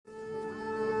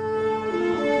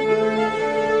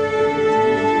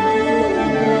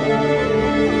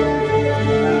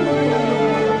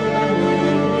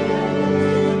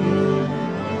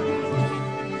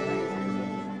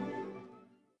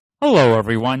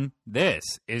everyone,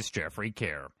 this is Jeffrey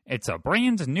Kerr. It's a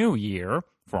brand new year.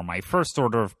 For my first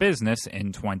order of business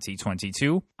in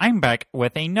 2022, I'm back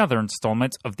with another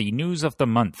installment of the News of the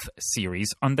Month series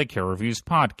on the Kerr Reviews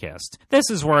podcast. This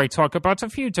is where I talk about a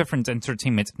few different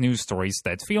entertainment news stories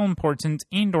that feel important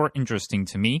and or interesting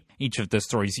to me. Each of the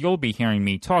stories you'll be hearing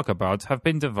me talk about have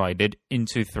been divided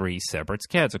into 3 separate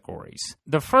categories.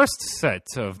 The first set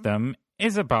of them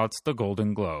is about the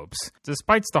Golden Globes.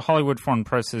 Despite the Hollywood Foreign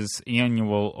Press's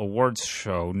annual awards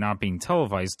show not being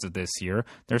televised this year,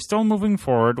 they're still moving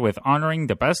forward with honoring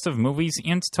the best of movies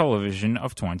and television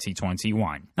of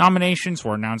 2021. Nominations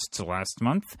were announced last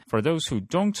month. For those who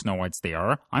don't know what they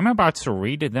are, I'm about to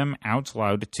read them out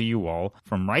loud to you all,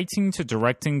 from writing to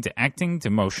directing to acting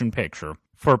to motion picture.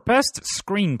 For Best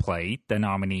Screenplay, the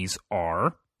nominees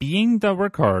are Being the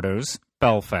Ricardos,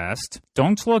 Belfast,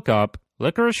 Don't Look Up,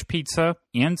 Licorice Pizza,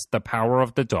 and The Power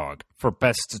of the Dog. For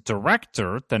Best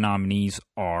Director, the nominees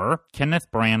are Kenneth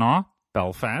Branagh,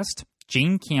 Belfast,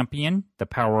 Jane Campion, The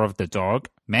Power of the Dog,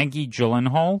 Maggie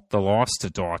Gyllenhaal, The Lost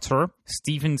Daughter,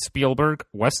 Steven Spielberg,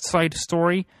 West Side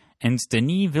Story, and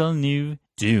Denis Villeneuve,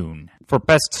 Dune. For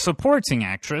Best Supporting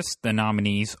Actress, the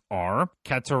nominees are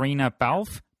Caitríona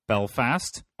Balfe,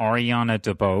 Belfast, Ariana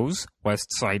DeBose, West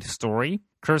Side Story,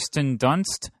 Kirsten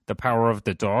Dunst, The Power of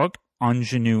the Dog,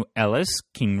 Anjanou Ellis,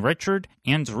 King Richard,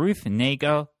 and Ruth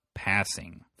Negga,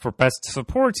 Passing. For Best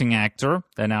Supporting Actor,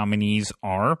 the nominees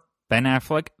are Ben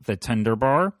Affleck, The Tender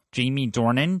Bar, Jamie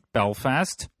Dornan,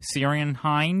 Belfast, Ciarán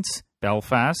Hinds,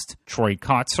 Belfast, Troy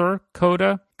Kotsur,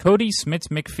 Coda, Cody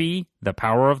Smith-McPhee, The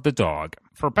Power of the Dog.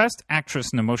 For Best Actress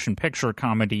in a Motion Picture,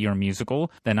 Comedy, or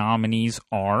Musical, the nominees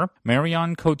are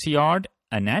Marion Cotillard,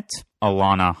 Annette,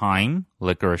 Alana Haim,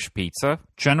 Licorice Pizza,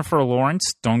 Jennifer Lawrence,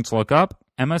 Don't Look Up,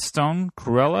 Emma Stone,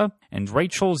 Cruella, and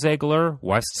Rachel Zegler,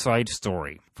 West Side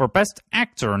Story. For Best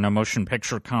Actor in a Motion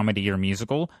Picture, Comedy, or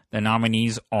Musical, the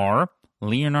nominees are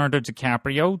Leonardo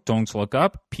DiCaprio, Don't Look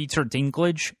Up, Peter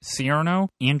Dinklage, Cyrano,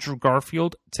 Andrew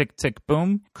Garfield, Tick Tick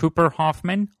Boom, Cooper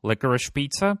Hoffman, Licorice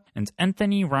Pizza, and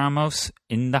Anthony Ramos,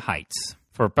 In the Heights.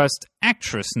 For Best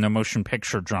Actress in a Motion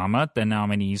Picture Drama, the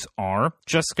nominees are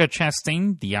Jessica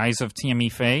Chastain, The Eyes of Tammy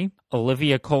Faye,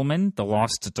 Olivia Colman, The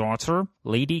Lost Daughter,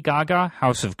 Lady Gaga,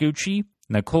 House of Gucci,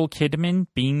 Nicole Kidman,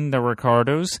 Being the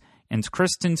Ricardos, and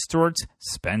Kristen Stewart,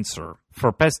 Spencer.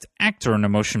 For Best Actor in a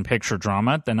Motion Picture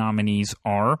Drama, the nominees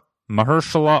are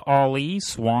Mahershala Ali,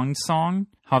 Swan Song,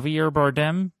 Javier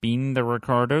Bardem, Being the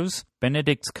Ricardos,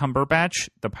 Benedict Cumberbatch,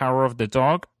 The Power of the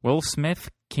Dog, Will Smith,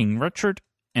 King Richard,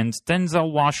 and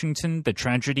Denzel Washington, The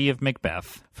Tragedy of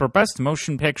Macbeth. For Best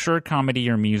Motion Picture, Comedy,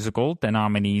 or Musical, the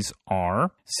nominees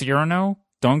are Cyrano,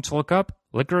 Don't Look Up,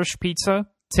 Licorice Pizza,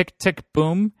 Tick Tick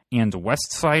Boom, and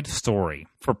West Side Story.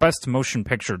 For Best Motion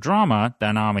Picture Drama,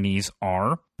 the nominees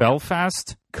are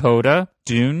Belfast, Coda,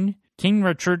 Dune, King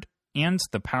Richard, and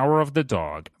The Power of the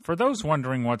Dog. For those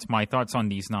wondering what my thoughts on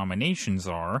these nominations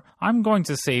are, I'm going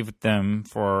to save them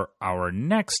for our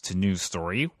next news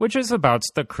story, which is about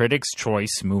the Critics'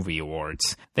 Choice Movie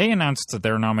Awards. They announced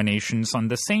their nominations on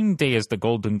the same day as the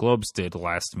Golden Globes did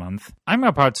last month. I'm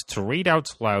about to read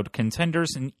out loud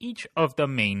contenders in each of the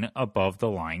main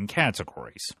above-the-line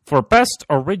categories. For Best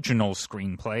Original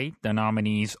Screenplay, the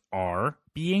nominees are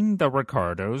Being the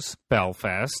Ricardos,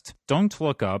 Belfast, Don't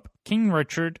Look Up, King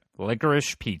Richard,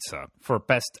 Licorice Pizza. For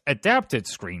Best Adapted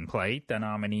Screenplay, the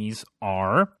nominees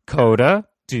are Coda,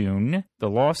 Dune, The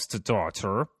Lost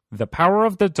Daughter, The Power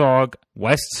of the Dog,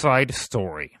 West Side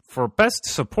Story. For Best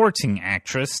Supporting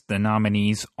Actress, the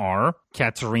nominees are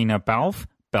Caitríona Balfe,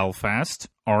 Belfast,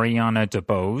 Ariana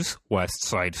DeBose, West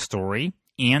Side Story,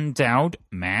 Ann Dowd,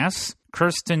 Mass,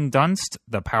 Kirsten Dunst,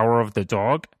 The Power of the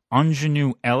Dog,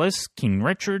 Anjanou Ellis, King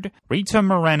Richard, Rita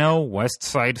Moreno, West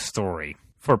Side Story.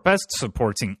 For Best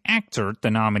Supporting Actor,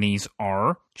 the nominees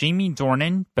are Jamie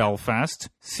Dornan, Belfast,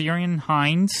 Ciarán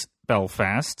Hinds,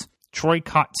 Belfast, Troy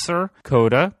Kotsur,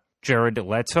 Coda, Jared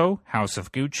Leto, House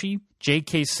of Gucci,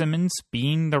 J.K. Simmons,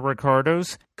 Being the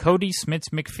Ricardos, Cody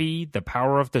Smith-McPhee, The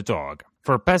Power of the Dog.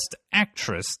 For Best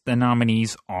Actress, the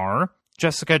nominees are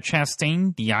Jessica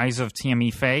Chastain, The Eyes of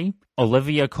Tammy Faye,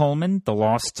 Olivia Colman, The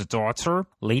Lost Daughter,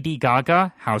 Lady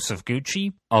Gaga, House of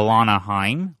Gucci, Alana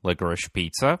Haim, Licorice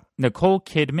Pizza, Nicole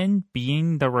Kidman,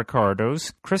 Being the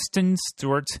Ricardos, Kristen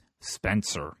Stewart,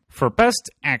 Spencer. For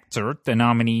Best Actor, the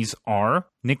nominees are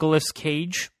Nicolas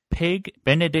Cage, Pig,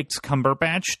 Benedict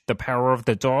Cumberbatch, The Power of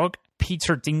the Dog,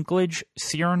 Peter Dinklage,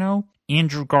 Cyrano,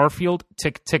 Andrew Garfield,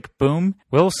 Tick Tick Boom,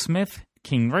 Will Smith,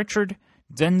 King Richard,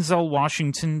 Denzel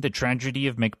Washington, The Tragedy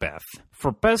of Macbeth.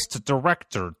 For Best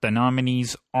Director, the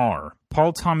nominees are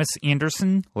Paul Thomas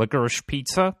Anderson, Licorice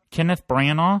Pizza, Kenneth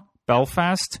Branagh,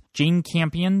 Belfast, Jane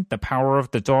Campion, The Power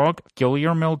of the Dog,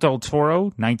 Guillermo del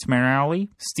Toro, Nightmare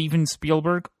Alley, Steven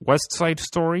Spielberg, West Side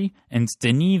Story, and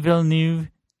Denis Villeneuve,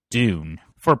 Dune.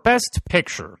 For Best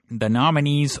Picture, the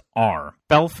nominees are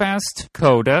Belfast,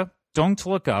 Coda, Don't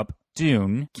Look Up,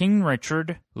 Dune, King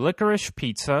Richard, Licorice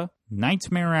Pizza,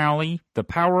 Nightmare Alley, The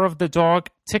Power of the Dog,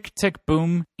 Tick Tick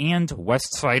Boom, and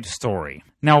West Side Story.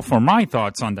 Now for my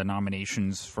thoughts on the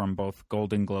nominations from both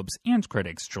Golden Globes and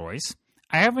Critics' Choice.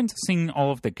 I haven't seen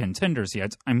all of the contenders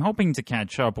yet. I'm hoping to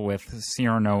catch up with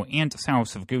Cyrano and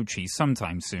House of Gucci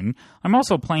sometime soon. I'm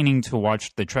also planning to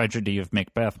watch The Tragedy of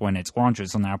Macbeth when it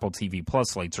launches on Apple TV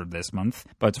Plus later this month.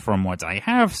 But from what I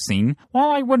have seen, while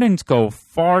I wouldn't go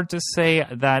far to say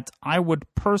that I would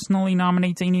personally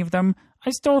nominate any of them,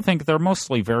 I still think they're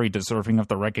mostly very deserving of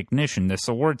the recognition this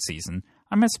award season.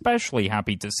 I'm especially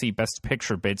happy to see Best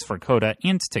Picture bids for Coda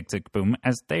and Tick Tick Boom,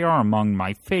 as they are among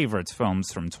my favorite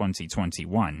films from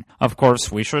 2021. Of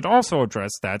course, we should also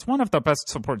address that one of the Best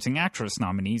Supporting Actress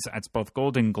nominees at both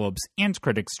Golden Globes and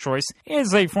Critics' Choice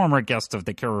is a former guest of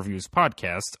the Care Reviews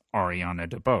podcast, Ariana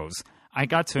DeBose. I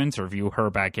got to interview her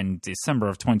back in December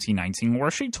of 2019,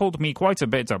 where she told me quite a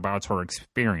bit about her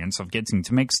experience of getting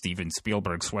to make Steven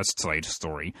Spielberg's West Side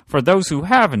Story. For those who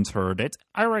haven't heard it,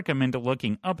 I recommend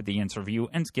looking up the interview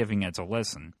and giving it a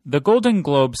listen. The Golden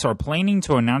Globes are planning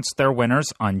to announce their winners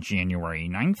on January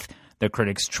 9th. The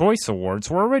Critics' Choice Awards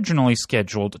were originally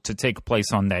scheduled to take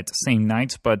place on that same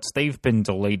night, but they've been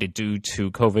delayed due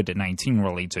to COVID-19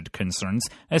 related concerns,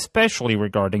 especially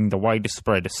regarding the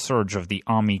widespread surge of the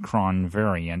Omicron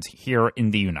variant here in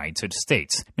the United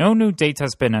States. No new date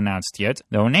has been announced yet,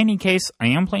 though in any case, I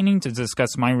am planning to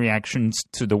discuss my reactions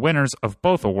to the winners of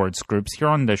both awards groups here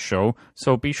on this show,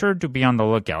 so be sure to be on the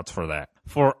lookout for that.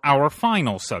 For our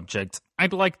final subject,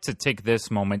 I'd like to take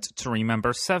this moment to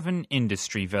remember 7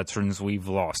 industry veterans we've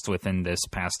lost within this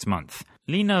past month.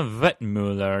 Lina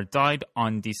Wertmüller died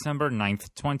on December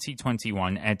 9th,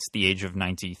 2021 at the age of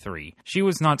 93. She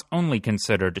was not only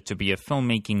considered to be a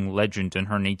filmmaking legend in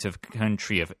her native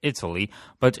country of Italy,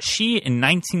 but she in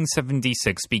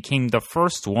 1976 became the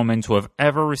first woman to have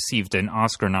ever received an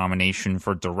Oscar nomination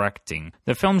for directing.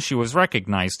 The film she was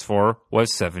recognized for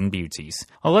was Seven Beauties.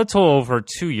 A little over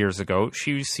 2 years ago,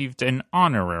 she received an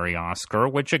honorary Oscar,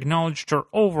 which acknowledged her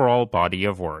overall body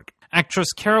of work.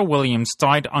 Actress Cara Williams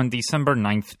died on December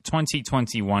 9th,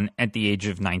 2021 at the age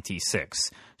of 96.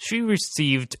 She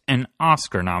received an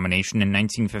Oscar nomination in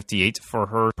 1958 for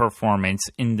her performance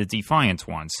in The Defiant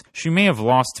Ones. She may have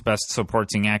lost Best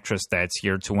Supporting Actress that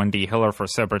year to Wendy Hiller for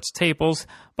Separate Tables,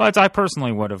 but I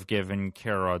personally would have given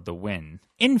Cara the win.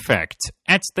 In fact,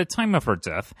 at the time of her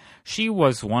death, she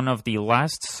was one of the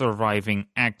last surviving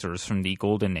actors from the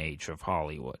golden age of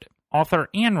Hollywood. Author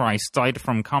Anne Rice died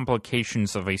from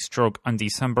complications of a stroke on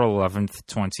December 11th,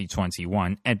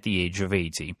 2021, at the age of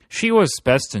 80. She was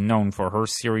best known for her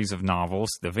series of novels,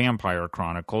 The Vampire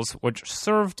Chronicles, which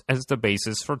served as the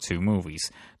basis for 2 movies,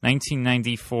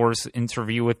 1994's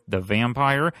Interview with the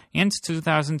Vampire and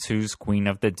 2002's Queen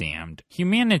of the Damned.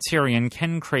 Humanitarian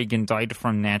Ken Cragen died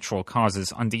from natural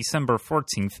causes on December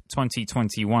 14th,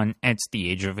 2021, at the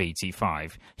age of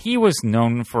 85. He was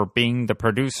known for being the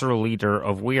producer-leader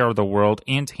of We Are the World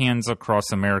and Hands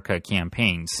Across America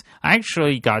campaigns. I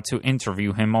actually got to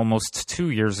interview him almost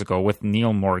 2 years ago with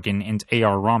Neil Morgan and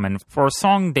A.R. Rahman for a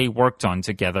song they worked on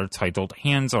together titled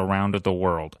Hands Around the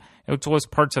World. It was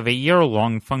part of a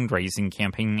year-long fundraising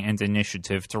campaign and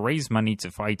initiative to raise money to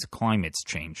fight climate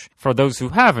change. For those who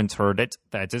haven't heard it,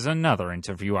 that is another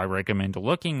interview I recommend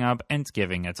looking up and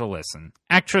giving it a listen.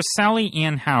 Actress Sally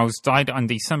Ann Howes died on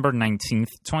December 19th,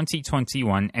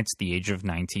 2021 at the age of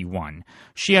 91.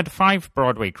 She had 5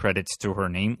 Broadway credits to her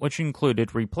name, which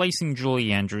included replacing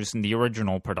Julie Andrews in the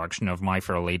original production of My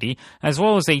Fair Lady, as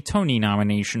well as a Tony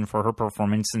nomination for her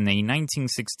performance in the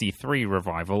 1963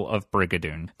 revival of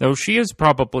Brigadoon, though she is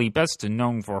probably best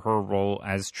known for her role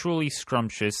as Truly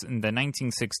Scrumptious in the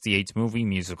 1968 movie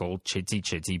musical Chitty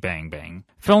Chitty Bang Bang.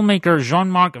 Filmmaker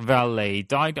Jean-Marc Vallée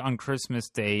died on Christmas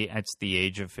Day at the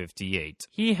age of 58.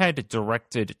 He had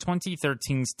directed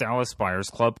 2013's Dallas Buyers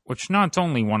Club, which not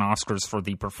only won Oscars for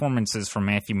the performances from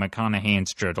Matthew McConaughey and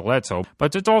Jared Leto,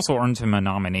 but it also earned him a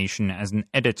nomination as an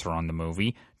editor on the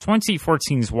movie.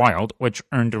 2014's Wild, which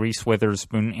earned Reese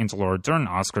Witherspoon and Laura Dern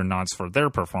Oscar nods for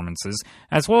their performances,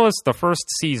 as well as the first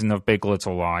season of Big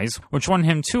Little Lies, which won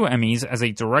him 2 Emmys as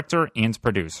a director and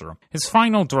producer. His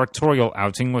final directorial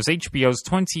outing was HBO's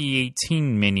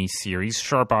 2018 miniseries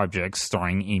Sharp Objects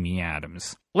starring Amy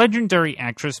Adams. Legendary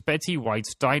actress Betty White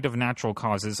died of natural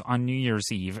causes on New Year's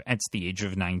Eve at the age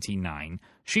of 99.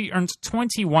 She earned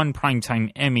 21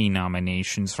 Primetime Emmy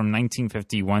nominations from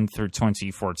 1951 through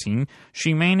 2014.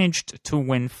 She managed to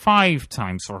win 5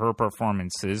 times for her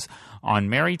performances on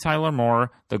Mary Tyler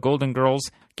Moore, The Golden Girls,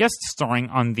 guest starring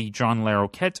on The John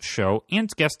Larroquette Show, and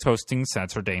guest hosting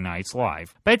Saturday Night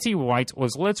Live. Betty White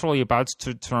was literally about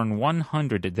to turn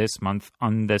 100 this month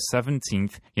on the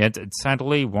 17th, yet it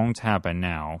sadly won't happen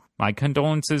now. My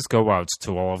condolences go out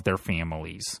to all of their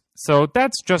families. So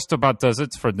that's just about does it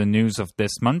for the news of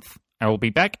this month. I will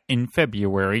be back in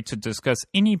February to discuss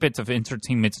any bit of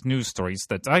entertainment news stories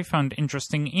that I found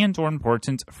interesting and or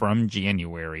important from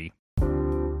January.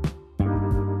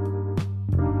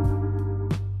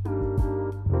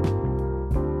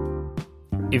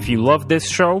 If you love this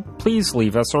show, please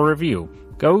leave us a review.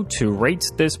 Go to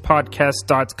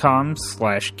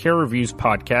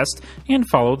ratethispodcast.com/carereviewspodcast and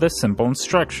follow the simple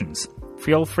instructions.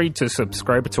 Feel free to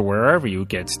subscribe to wherever you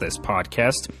get this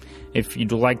podcast. If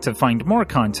you'd like to find more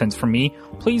content from me,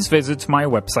 please visit my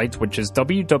website, which is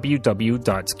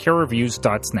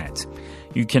www.carereviews.net.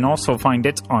 You can also find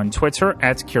it on Twitter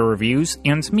 @carereviews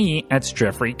and me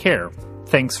 @JeffreyCare.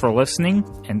 Thanks for listening,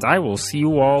 and I will see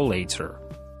you all later.